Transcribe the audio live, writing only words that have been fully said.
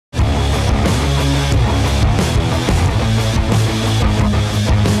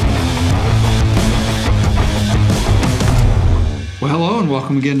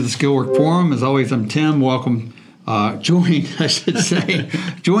Welcome again to the Skillwork Forum. As always, I'm Tim. Welcome, joined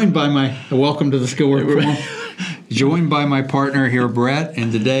by welcome to the Skillwork Forum. Joined by my partner here, Brett,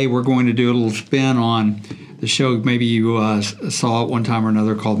 and today we're going to do a little spin on the show. Maybe you saw it one time or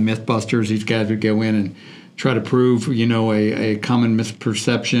another called Mythbusters. These guys would go in and try to prove, a common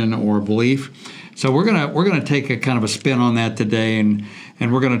misperception or belief. So we're gonna take a kind of a spin on that today, and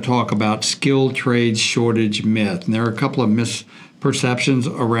we're gonna talk about skilled trades shortage myth. And there are a couple of misperceptions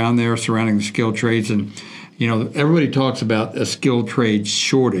around there surrounding the skilled trades, and everybody talks about a skilled trade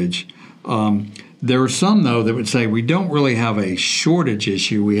shortage. There are some, though, that would say we don't really have a shortage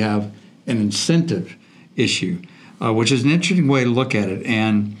issue. We have an incentive issue, which is an interesting way to look at it.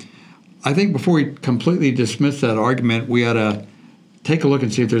 And I think before we completely dismiss that argument, we ought to take a look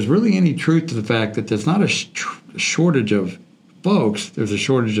and see if there's really any truth to the fact that there's not a shortage of folks, there's a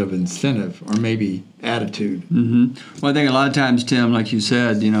shortage of incentive or maybe attitude. Mm-hmm. Well, I think a lot of times, Tim, like you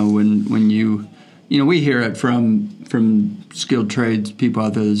said, when you we hear it from skilled trades people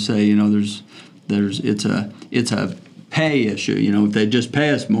out there that say, it's a pay issue. If they just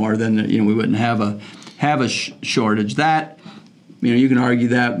pay us more, then we wouldn't have a shortage. That you can argue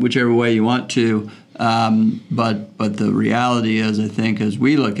that whichever way you want to. But the reality is, I think, as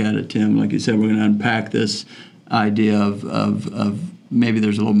we look at it, Tim, like you said, we're going to unpack this idea of maybe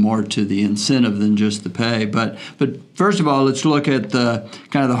there's a little more to the incentive than just the pay. But first of all, let's look at the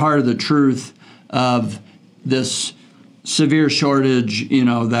kind of the heart of the truth of this severe shortage.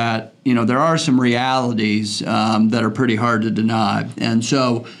 That there are some realities that are pretty hard to deny, and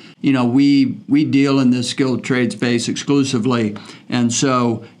so. We deal in this skilled trade space exclusively, and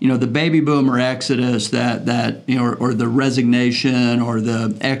so the baby boomer exodus that or the resignation or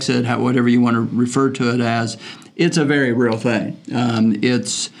the exit, whatever you want to refer to it as, it's a very real thing.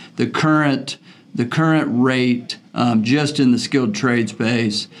 It's the current rate just in the skilled trade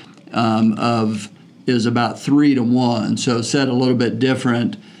space is about 3 to 1. So said a little bit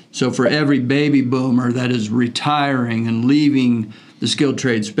different. So for every baby boomer that is retiring and leaving the skilled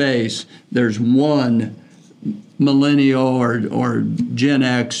trade space, there's one millennial or Gen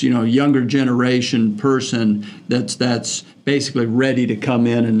X, younger generation person that's basically ready to come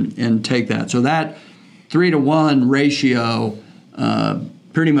in and take that. So that 3 to 1 ratio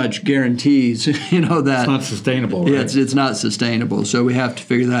pretty much guarantees, that it's not sustainable. Right? It's not sustainable. So we have to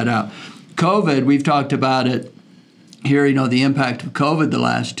figure that out. COVID, we've talked about it here. The impact of COVID the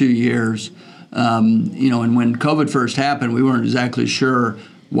last 2 years. And when COVID first happened, we weren't exactly sure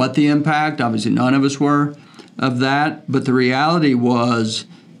what the impact, obviously none of us were, of that. But the reality was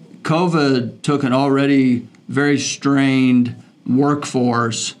COVID took an already very strained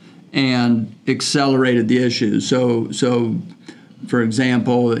workforce and accelerated the issues. So for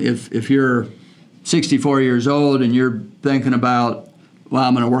example, if you're 64 years old and you're thinking about, well,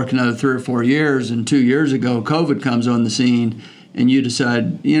 I'm going to work another 3 or 4 years, and 2 years ago COVID comes on the scene, and you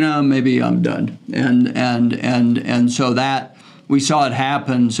decide, maybe I'm done, and so that we saw it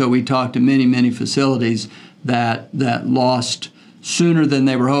happen. So we talked to many facilities that lost sooner than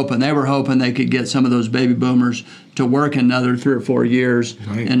they were hoping. They were hoping they could get some of those baby boomers to work another 3 or 4 years,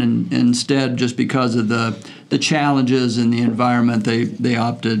 right. And instead, just because of the challenges in the environment, they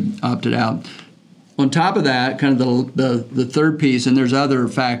opted out. On top of that, kind of the third piece, and there's other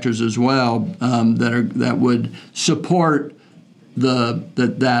factors as well that would support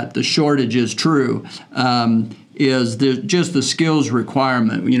that the shortage is true, is just the skills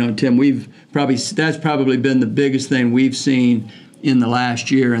requirement. Tim, that's probably been the biggest thing we've seen in the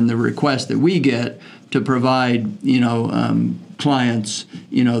last year, and the request that we get to provide clients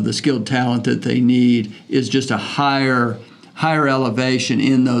the skilled talent that they need is just a higher elevation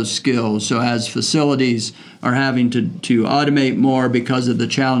in those skills. So as facilities are having to automate more because of the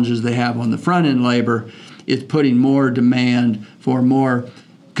challenges they have on the front end labor, it's putting more demand for more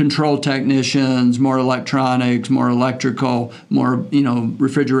control technicians, more electronics, more electrical, more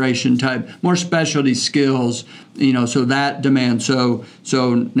refrigeration type, more specialty skills. So that demand. So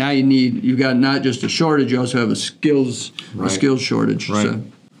now you've got not just a shortage, you also have a skills shortage. Right. So.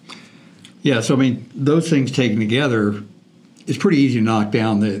 Yeah. So those things taken together, it's pretty easy to knock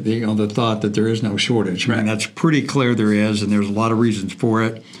down the thought that there is no shortage. Right. That's pretty clear there is, and there's a lot of reasons for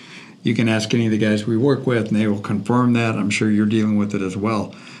it. You can ask any of the guys we work with, and they will confirm that. I'm sure you're dealing with it as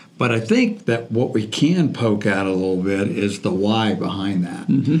well. But I think that what we can poke at a little bit is the why behind that.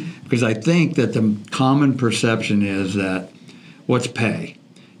 Mm-hmm. Because I think that the common perception is that what's pay?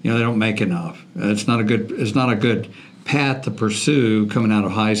 They don't make enough. It's not a good path to pursue coming out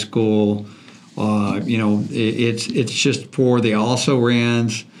of high school. It's just for the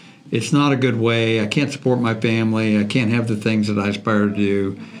also-rans. it's not a good way. I can't support my family. I can't have the things that I aspire to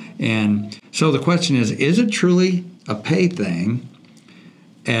do. And so the question is it truly a pay thing,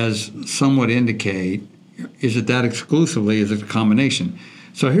 as some would indicate? Is it that exclusively? Is it a combination?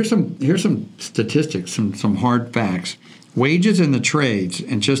 So here's some statistics, some hard facts. Wages in the trades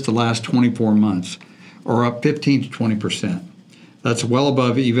in just the last 24 months are up 15 to 20%. That's well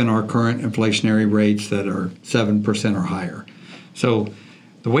above even our current inflationary rates that are 7% or higher. So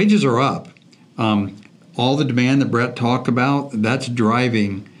the wages are up. All the demand that Brett talked about, that's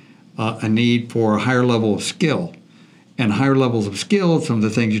driving a need for a higher level of skill. And higher levels of skill, some of the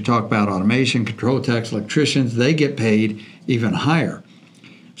things you talk about, automation, control techs, electricians, they get paid even higher.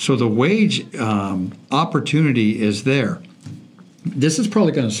 So the wage opportunity is there. This is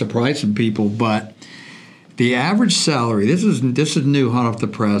probably going to surprise some people, but the average salary, this is new, hot off the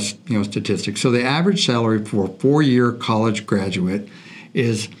press, statistics. So the average salary for a 4-year college graduate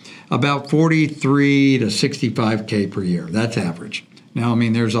is about 43 to 65K per year. That's average. Now, I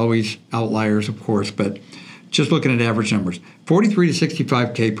mean, there's always outliers, of course, but just looking at average numbers, 43 to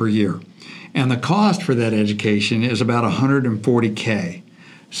 65K per year. And the cost for that education is about 140K.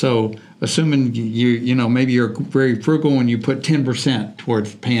 So assuming maybe you're very frugal and you put 10%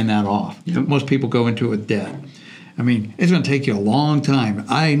 towards paying that off. Yep. Most people go into it with debt. I mean, it's going to take you a long time.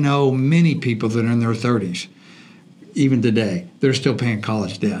 I know many people that are in their 30s, even today, they're still paying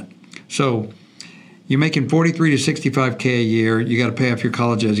college debt. So you're making 43 to 65K a year. You got to pay off your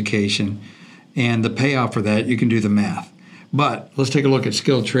college education. And the payoff for that, you can do the math. But let's take a look at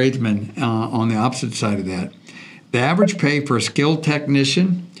skilled tradesmen on the opposite side of that. The average pay for a skilled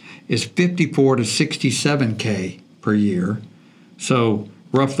technician is 54 to 67K per year, so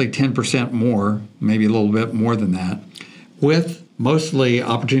roughly 10% more, maybe a little bit more than that, with mostly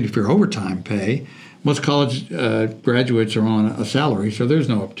opportunity for overtime pay. Most college graduates are on a salary, so there's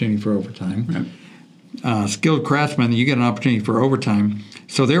no opportunity for overtime. Right. Skilled craftsmen, you get an opportunity for overtime,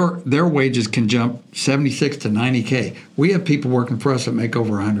 so their wages can jump 76 to 90K. We have people working for us that make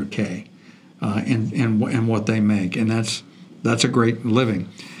over 100K. In what they make, and that's a great living.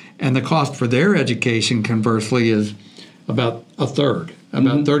 And the cost for their education, conversely, is about a third,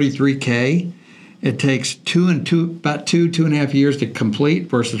 about 33K. It takes about two and a half years to complete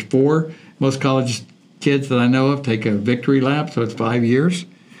versus 4. Most college kids that I know of take a victory lap, so it's 5 years.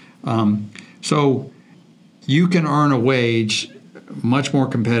 So you can earn a wage much more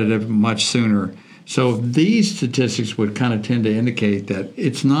competitive, much sooner. So these statistics would kind of tend to indicate that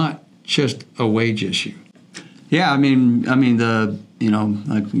it's not just a wage issue. Yeah, I mean one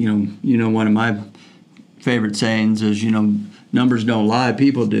of my favorite sayings is numbers don't lie,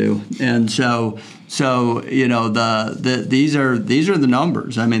 people do, and so these are the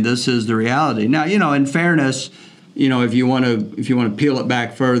numbers. I mean, this is the reality. Now, in fairness, if you want to peel it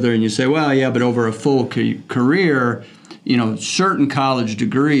back further and you say, well, yeah, but over a full career, certain college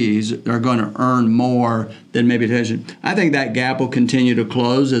degrees are going to earn more than maybe attention. I think that gap will continue to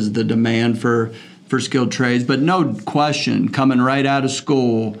close as the demand for skilled trades, but no question, coming right out of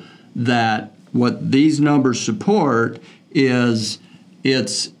school, that what these numbers support is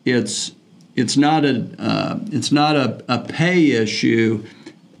it's not a pay issue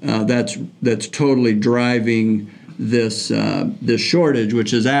that's totally driving this shortage,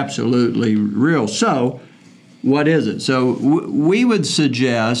 which is absolutely real. So what is it? So we would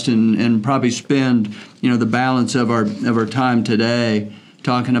suggest, and probably spend the balance of our time today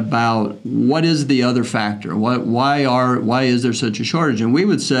talking about what is the other factor. Why is there such a shortage? And we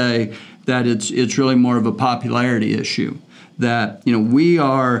would say that it's really more of a popularity issue. That we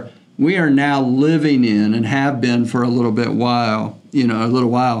are now living in, and have been for a little while.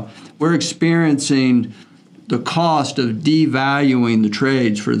 We're experiencing the cost of devaluing the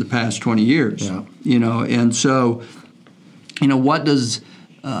trades for the past 20 years. Yeah. And so, what does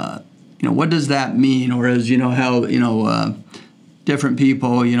that mean? Or as how different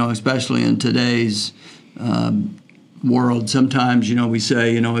people, especially in today's world, sometimes we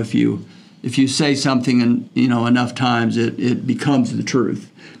say, if you say something enough times, it becomes the truth.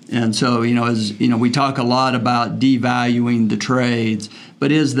 And so, as we talk a lot about devaluing the trades, but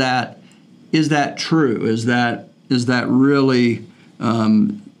is that true? Is that really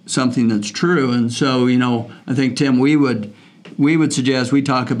something that's true? And so, I think, Tim, we would suggest we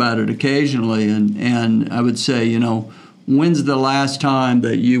talk about it occasionally, and I would say, when's the last time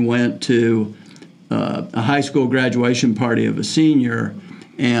that you went to a high school graduation party of a senior,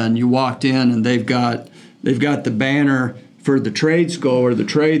 and you walked in and they've got the banner for the trade school or the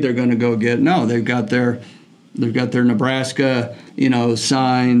trade they're going to go get? No, they've got their Nebraska,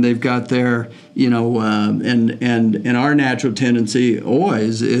 sign. They've got their, and our natural tendency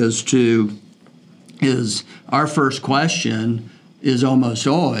always is our first question is almost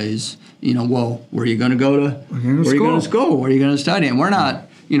always, well, where are you going to go to? Where are you going to school? Where are you going to study? And we're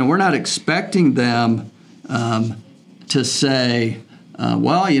not expecting them to say,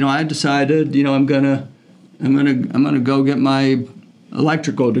 well, I decided, I'm gonna go get my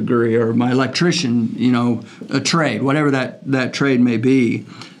electrical degree or my electrician, a trade, whatever that trade may be.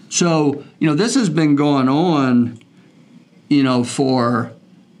 So, this has been going on, for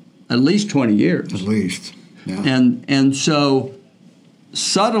at least 20 years. At least, yeah. And so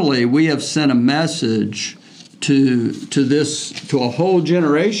subtly we have sent a message to a whole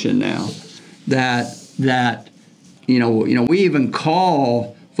generation now that we even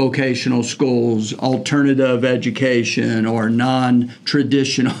call vocational schools alternative education or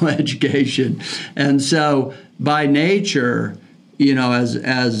non-traditional education. And so by nature,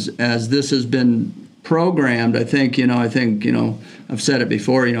 as this has been programmed, I think I've said it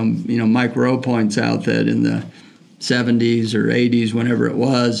before, Mike Rowe points out that in the 70s or 80s, whenever it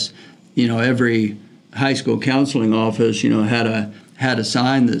was, every high school counseling office, had a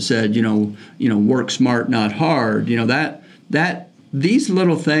sign that said, work smart, not hard. That these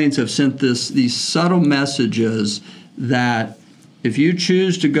little things have sent these subtle messages that if you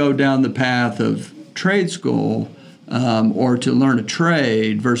choose to go down the path of trade school or to learn a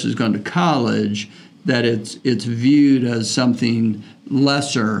trade versus going to college, that it's viewed as something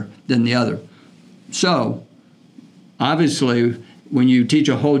lesser than the other. So, obviously, when you teach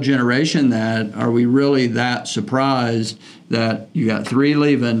a whole generation that, are we really that surprised that you got 3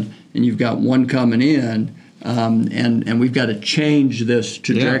 leaving and you've got 1 coming in, and we've got to change this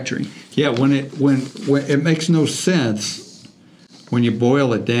trajectory? Yeah, when it makes no sense when you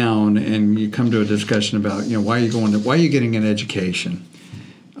boil it down and you come to a discussion about why are you getting an education?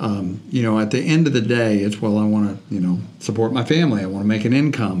 At the end of the day, it's, well, I want to support my family, I want to make an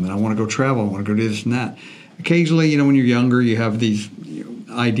income, and I want to go travel, I want to go do this and that. Occasionally, when you're younger, you have these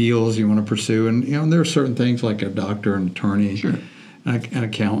ideals you want to pursue, and there are certain things like a doctor, an attorney, sure, an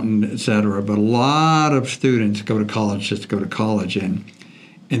accountant, et cetera. But a lot of students go to college just to go to college, and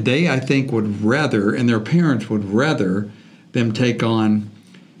they, I think, would rather, and their parents would rather, them take on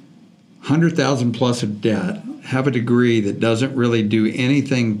 $100,000 plus of debt, have a degree that doesn't really do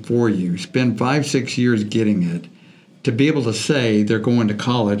anything for you, spend 5-6 years getting it, to be able to say they're going to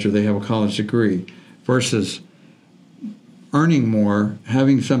college or they have a college degree, versus earning more,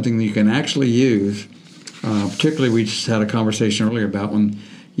 having something that you can actually use. Particularly, we just had a conversation earlier about when,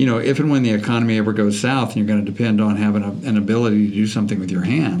 if and when the economy ever goes south and you're going to depend on having an ability to do something with your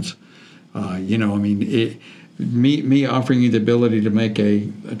hands. Me offering you the ability to make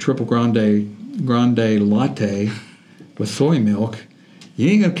a triple grande latte with soy milk, you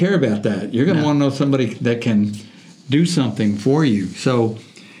ain't going to care about that. You're going to want to know somebody that can do something for you. So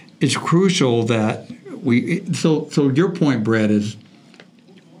it's crucial that so your point, Brett, is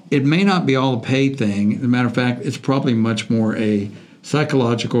it may not be all a pay thing. As a matter of fact, it's probably much more a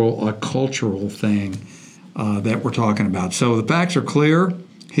psychological, a cultural thing that we're talking about. So the facts are clear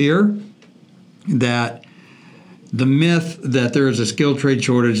here that the myth that there is a skilled trade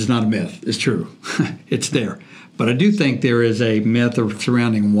shortage is not a myth. It's true. It's there. But I do think there is a myth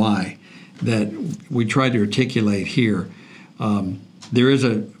surrounding why that we try to articulate here. There is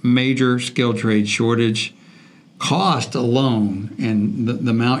a major skilled trade shortage. Cost alone and the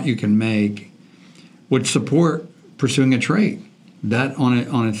amount you can make would support pursuing a trade. That on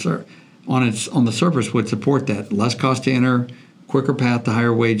the surface would support that. Less cost to enter, quicker path to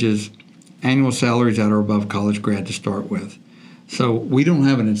higher wages, annual salaries that are above college grad to start with. So we don't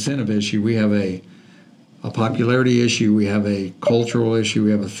have an incentive issue. We have a popularity issue. We have a cultural issue.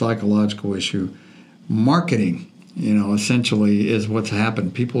 We have a psychological issue. Marketing, essentially is what's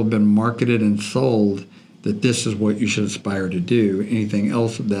happened. People have been marketed and sold that this is what you should aspire to do. Anything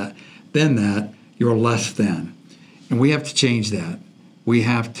else than that, you're less than. And we have to change that. We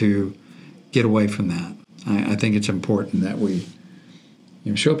have to get away from that. I think it's important that we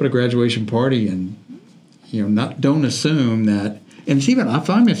show up at a graduation party and don't assume that. And it's even, I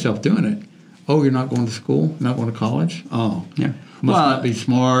find myself doing it. Oh, you're not going to school? Not going to college? Oh, yeah. Must not be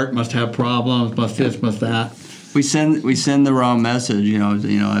smart. Must have problems. Must this. Must that. We send the wrong message.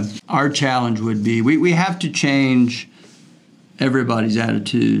 Our challenge would be we have to change everybody's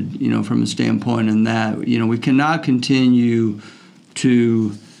attitude. From a standpoint in that we cannot continue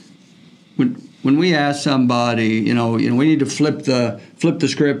to when we ask somebody, we need to flip the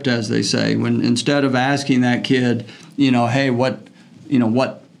script, as they say. When instead of asking that kid, hey, what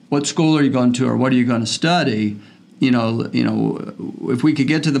what school are you going to or what are you going to study, if we could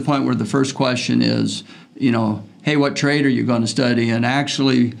get to the point where the first question is, hey, what trade are you going to study, and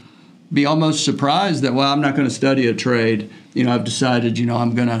actually be almost surprised that, well, I'm not going to study a trade. I've decided,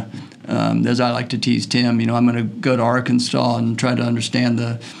 I'm going to, as I like to tease Tim, I'm going to go to Arkansas and try to understand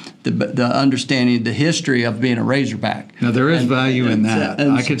the understanding, the history of being a Razorback. Now there is value in that.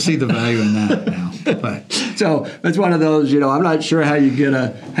 I can see the value in that now. But. So it's one of those. I'm not sure how you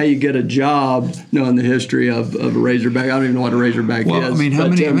get a job knowing the history of a Razorback. I don't even know what a Razorback is. Well, I mean, how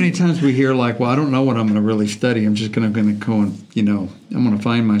many times we hear like, well, I don't know what I'm going to really study. I'm just going to go and I'm going to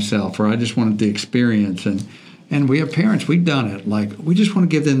find myself, or I just wanted the experience. And we have parents. We've done it. Like, we just want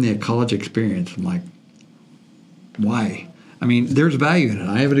to give them the college experience. I'm like, why? I mean, there's value in it.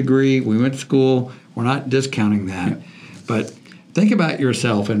 I have a degree. We went to school. We're not discounting that. Yeah. But think about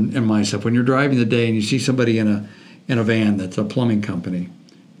yourself and myself. When you're driving the day and you see somebody in a van that's a plumbing company,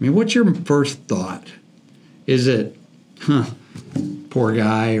 I mean, what's your first thought? Is it, poor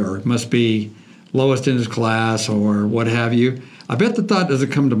guy, or it must be lowest in his class, or what have you? I bet the thought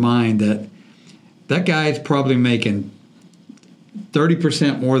doesn't come to mind that guy's probably making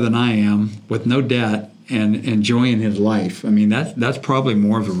 30% more than I am with no debt and enjoying his life. I mean, that's probably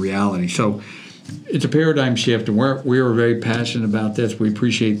more of a reality. So it's a paradigm shift, and we are very passionate about this. We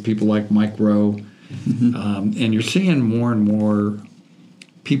appreciate people like Mike Rowe, and you're seeing more and more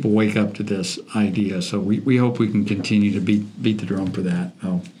people wake up to this idea. So we hope we can continue to beat the drum for that.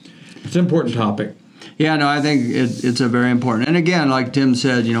 Oh, it's an important topic. Yeah, no, I think it's a very important. And again, like Tim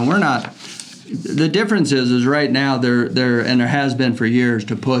said, we're not. The difference is right now there and there has been for years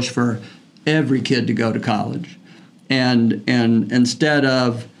to push for every kid to go to college, and instead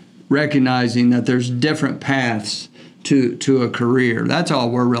of recognizing that there's different paths to a career. That's all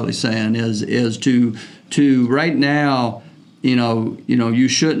we're really saying is to right now, you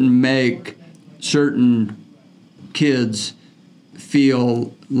shouldn't make certain kids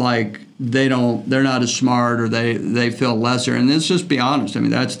feel like they're not as smart, or they feel lesser. And let's just be honest. I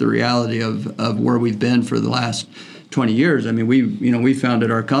mean, that's the reality of where we've been for the last 20 years. I mean, we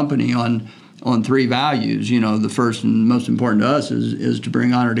founded our company on three values. The first and most important to us is to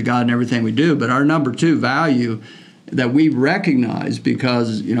bring honor to God in everything we do. But our number two value that we recognize,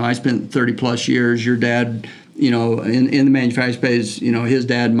 because I spent 30 plus years, your dad, in the manufacturing space, his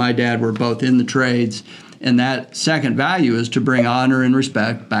dad and my dad were both in the trades, and that second value is to bring honor and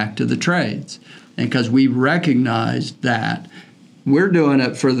respect back to the trades. And because we recognize that we're doing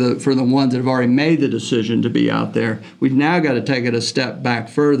it for the ones that have already made the decision to be out there, we've now got to take it a step back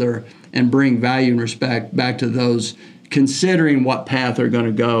further and bring value and respect back to those considering what path they're going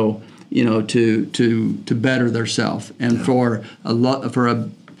to go, to better themselves. And for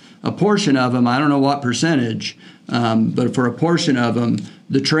a portion of them, I don't know what percentage, but for a portion of them,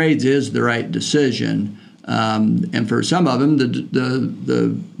 the trades is the right decision. And for some of them,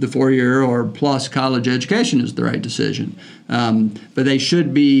 the 4-year or plus college education is the right decision. But they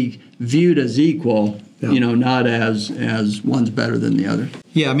should be viewed as equal. Yeah. Not as one's better than the other.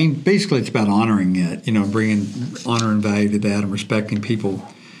 Yeah, I mean, basically it's about honoring it, bringing honor and value to that and respecting people.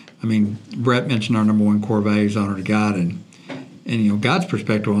 I mean, Brett mentioned our number one core value is honor to God. And God's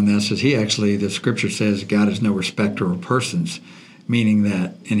perspective on this is the scripture says God is no respecter of persons, meaning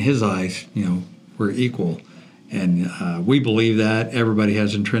that in his eyes, we're equal. And we believe that everybody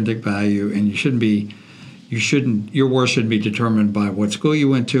has intrinsic value, and your worth shouldn't be determined by what school you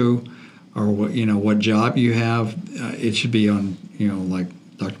went to, or what job you have. It should be on, like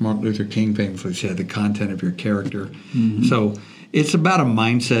Dr. Martin Luther King famously said, the content of your character. Mm-hmm. So it's about a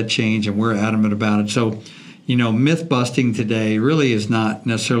mindset change, and we're adamant about it. So, myth busting today really is not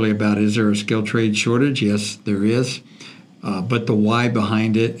necessarily about, is there a skilled trade shortage? Yes, there is. But the why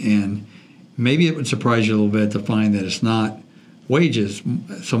behind it, and maybe it would surprise you a little bit to find that it's not wages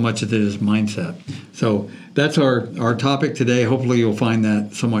so much as it is mindset. So that's our topic today. Hopefully you'll find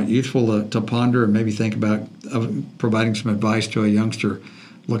that somewhat useful to ponder and maybe think about providing some advice to a youngster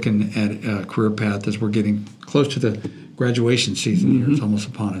looking at a career path as we're getting close to the graduation season here. It's almost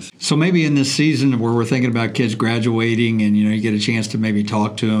upon us. So maybe in this season where we're thinking about kids graduating and you get a chance to maybe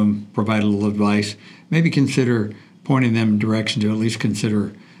talk to them, provide a little advice, maybe consider pointing them in direction to at least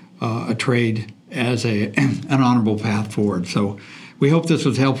consider a trade as an honorable path forward. So we hope this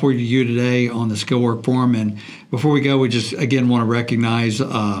was helpful to you today on the Skillwork Forum. And before we go, we just, again, want to recognize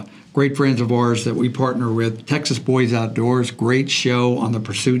great friends of ours that we partner with, Texas Boys Outdoors. Great show on the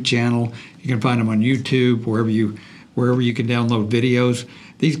Pursuit channel. You can find them on YouTube, wherever you can download videos.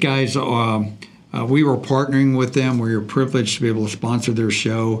 These guys, we were partnering with them. We were privileged to be able to sponsor their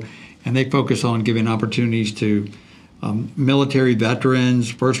show. And they focus on giving opportunities to military veterans,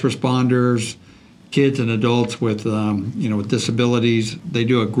 first responders, kids and adults with with disabilities. They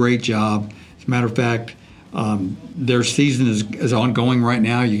do a great job. As a matter of fact, their season is ongoing right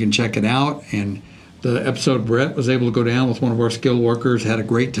now. You can check it out. And the episode Brett was able to go down with one of our skilled workers, had a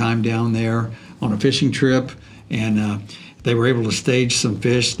great time down there on a fishing trip, and they were able to stage some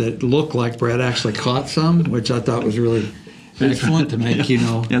fish that looked like Brett actually caught some, which I thought was really excellent to make,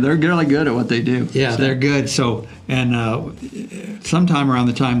 Yeah, they're really good at what they do. Yeah, they're good. So, and sometime around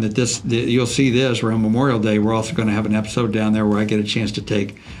the time that you'll see this, around Memorial Day, we're also going to have an episode down there where I get a chance to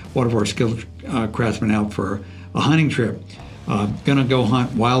take one of our skilled craftsmen out for a hunting trip. Going to go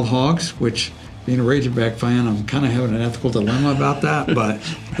hunt wild hogs, which, being a Razorback fan, I'm kind of having an ethical dilemma about that. But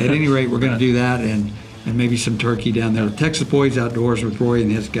at any rate, we're going to do that, and maybe some turkey down there. Texas Boys Outdoors with Roy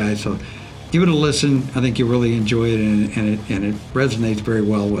and his guys. So give it a listen. I think you'll really enjoy it, and it resonates very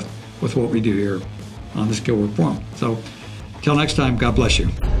well with what we do here on the Skillwork Forum. So until next time, God bless you.